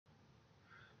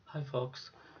Hi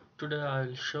folks, today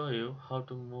I'll show you how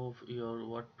to move your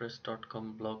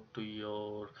wordpress.com blog to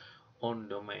your own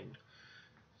domain.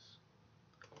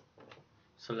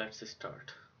 So let's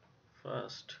start.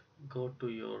 First, go to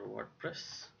your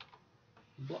WordPress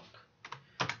blog.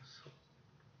 So,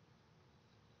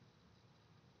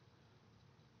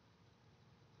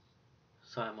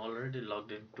 so I'm already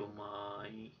logged into my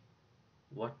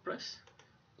WordPress.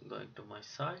 I'm going to my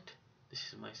site.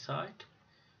 This is my site.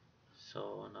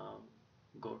 So now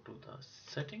go to the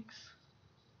settings.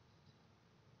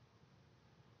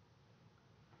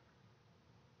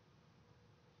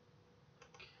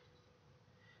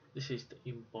 This is the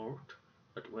import,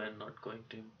 but we're not going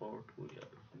to import. We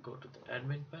go to the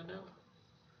admin panel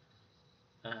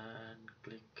and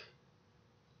click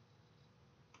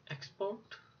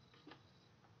export,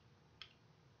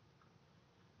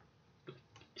 click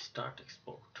start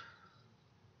export.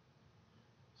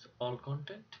 So all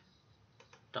content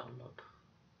download.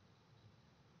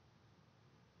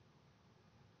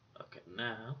 Okay,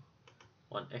 now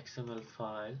one XML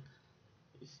file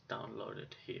is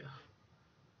downloaded here.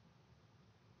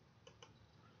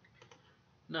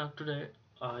 Now today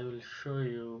I will show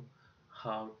you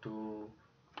how to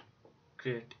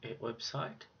create a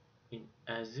website in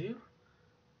Azure.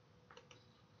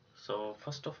 So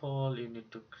first of all, you need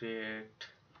to create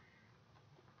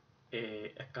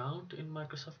a account in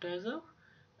Microsoft Azure,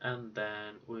 and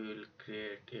then we will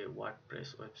create a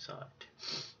WordPress website.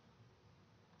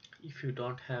 If you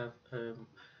don't have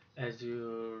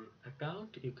Azure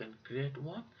account, you can create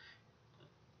one.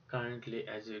 Currently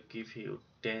Azure give you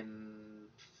 10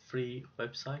 free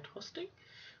website hosting,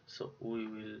 so we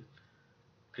will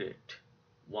create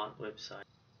one website.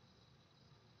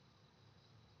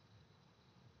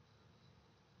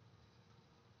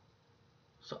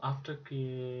 So after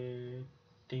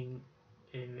creating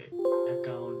a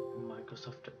account in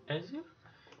Microsoft Azure,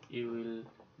 you will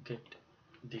get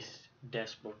this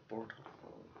dashboard portal.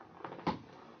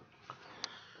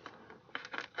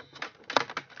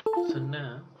 So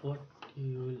now what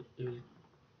you will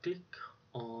click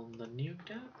on the new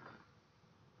tab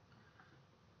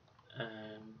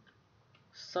and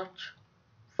search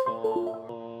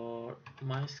for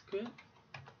mysql.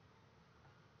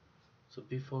 So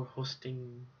before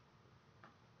hosting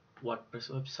WordPress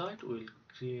website, we'll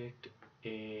create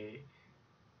a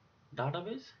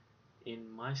database in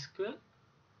mysql.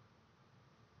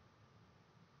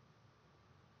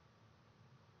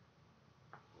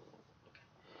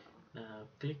 Now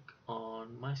click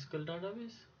on mysql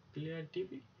database, clear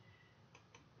db.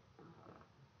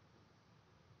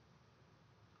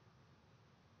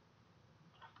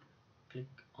 Click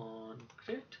on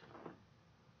create.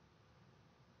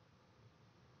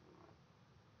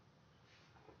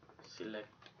 Select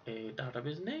a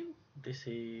database name. This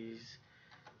is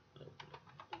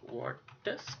word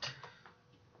test.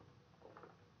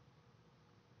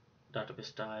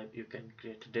 Database type, you can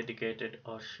create dedicated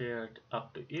or shared,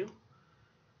 up to you.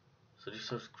 So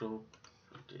resource group,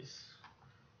 it is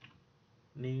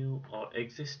new or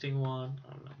existing one.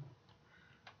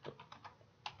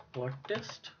 Word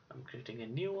test, I'm creating a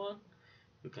new one.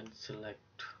 You can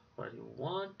select what you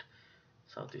want: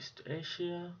 Southeast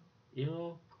Asia,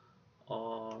 Europe,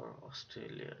 or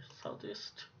Australia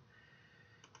Southeast.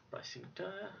 Pricing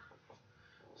tier.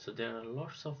 So there are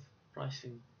lots of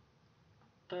pricing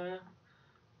tier.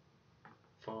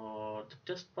 For the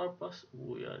test purpose,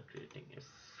 we are creating a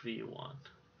free one.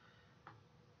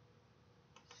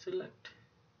 Select,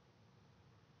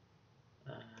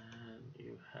 and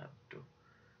you have to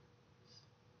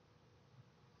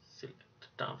select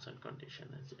terms and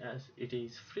conditions as it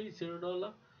is free,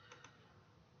 $0.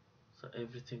 So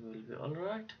everything will be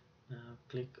alright. Now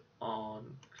click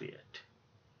on create.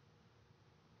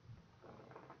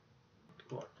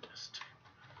 Word test.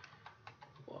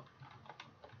 Word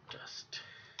test.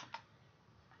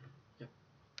 Yep.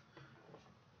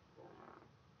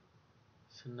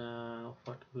 So now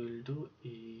what we'll do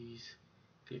is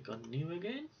click on new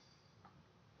again.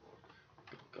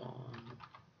 Click on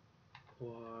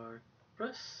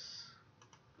WordPress.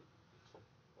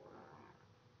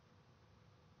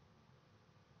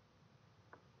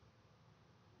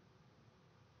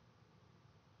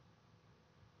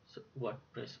 So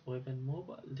WordPress web and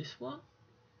mobile, this one.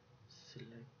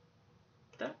 Select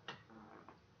that.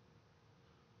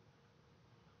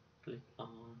 Click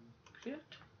on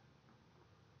create.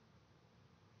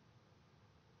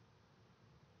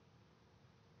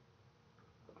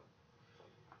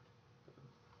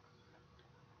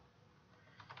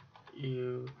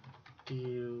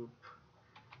 YouTube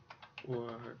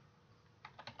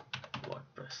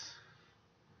WordPress.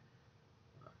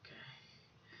 Okay.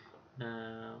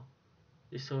 Now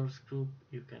the source group,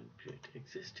 you can create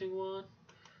existing one.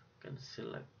 You can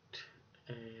select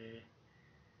a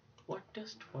what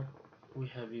test what we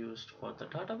have used for the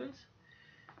database,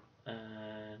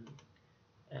 and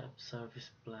app service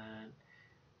plan,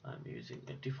 I'm using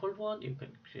a default one. You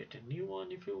can create a new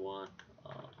one if you want. I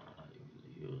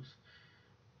will use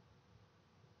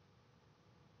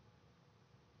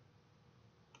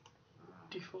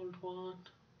default one.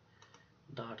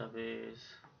 Database,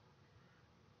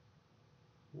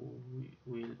 we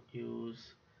will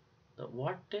use the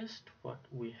what test what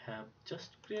we have just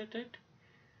created,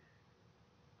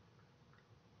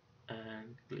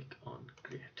 and click on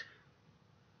create.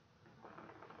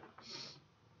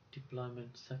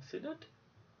 Deployment succeeded.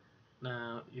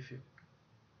 Now if you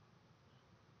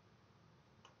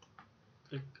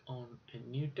click on a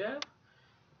new tab,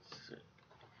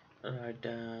 write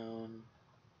down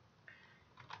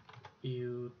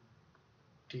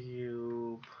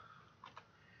YouTube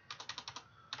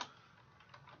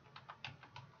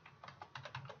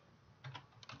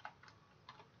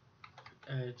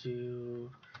Azure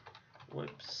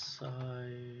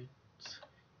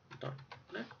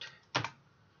websites.net.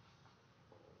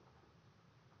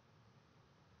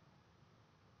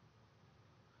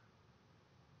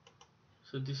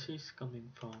 So this is coming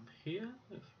from here.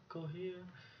 If you go here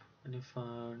and you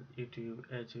find YouTube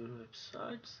Azure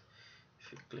websites,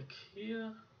 if you click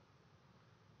here,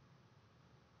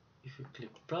 if you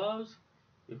click browse,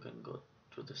 you can go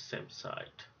to the same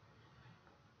site.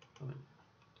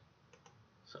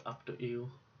 So up to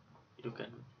you. You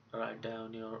can write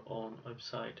down your own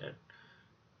website at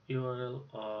URL,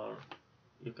 or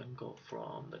you can go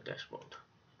from the dashboard.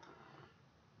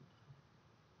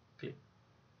 Click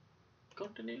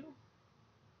continue.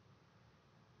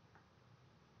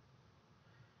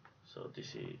 So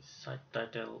this is site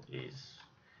title is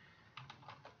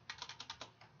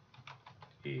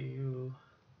YouTube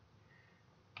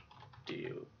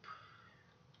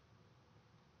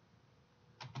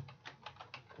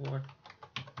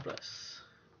WordPress.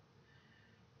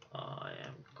 I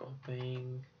am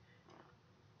copying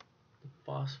the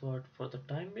password for the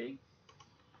time being.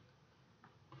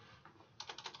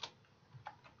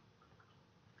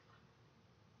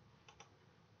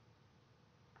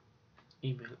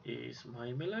 Email is my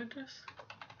email address.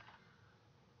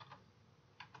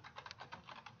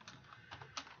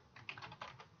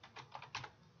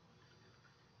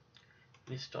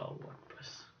 Install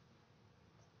WordPress.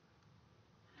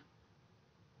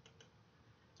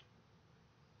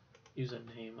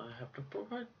 Username I have to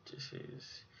provide. This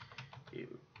is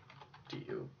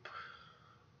YouTube.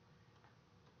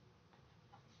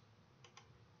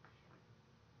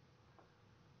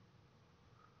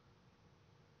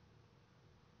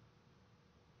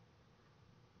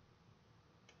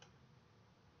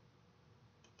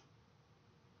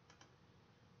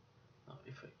 Now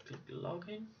if I click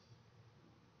login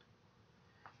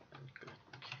and click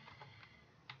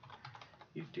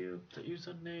YouTube, the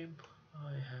username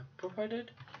I have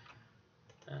provided,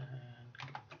 and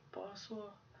click the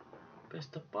password,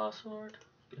 paste the password,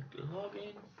 click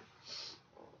login.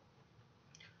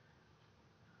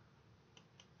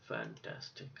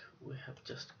 Fantastic, we have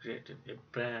just created a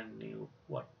brand new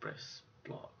WordPress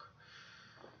blog.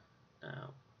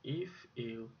 Now if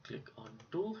you click on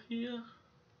tool here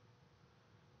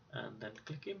and then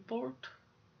click import,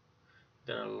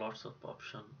 there are lots of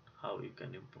options how you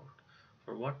can import.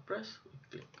 For WordPress, we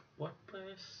click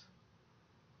WordPress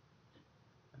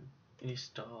and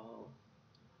install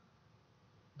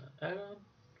the add-on.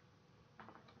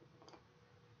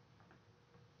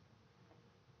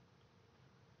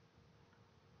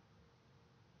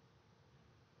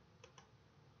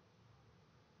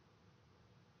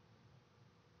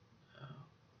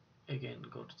 Again,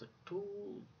 go to the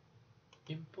tool,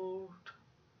 import.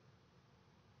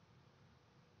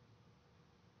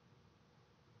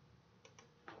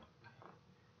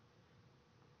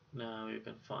 Now you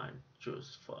can find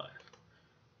choose file.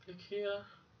 Click here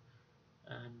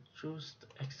and choose the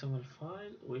XML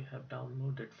file we have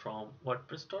downloaded from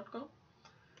wordpress.com.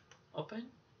 Open,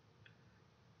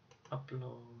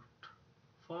 upload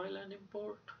file and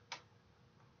import.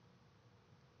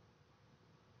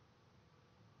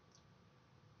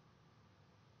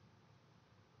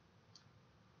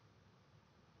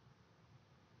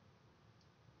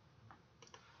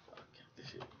 Okay, this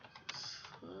is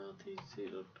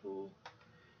 302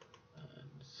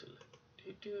 and select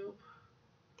YouTube,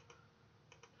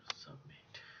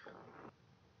 submit.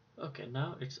 Okay,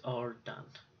 now it's all done.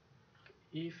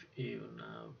 If you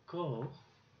now go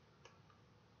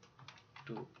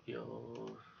to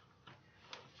your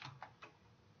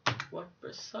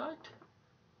WordPress site,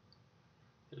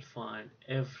 you'll find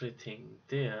everything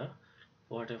there,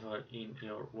 whatever in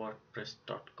your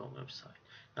wordpress.com website.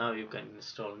 Now you can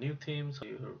install new themes on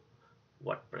your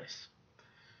WordPress.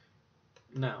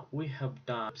 Now we have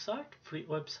done website, free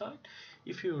website.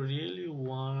 If you really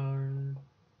want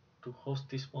to host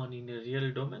this one in a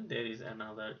real domain, there is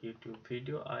another YouTube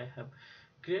video I have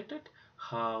created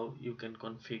how you can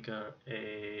configure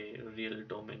a real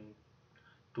domain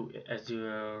to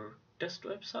Azure test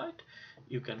website.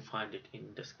 You can find it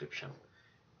in description.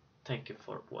 Thank you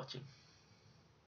for watching.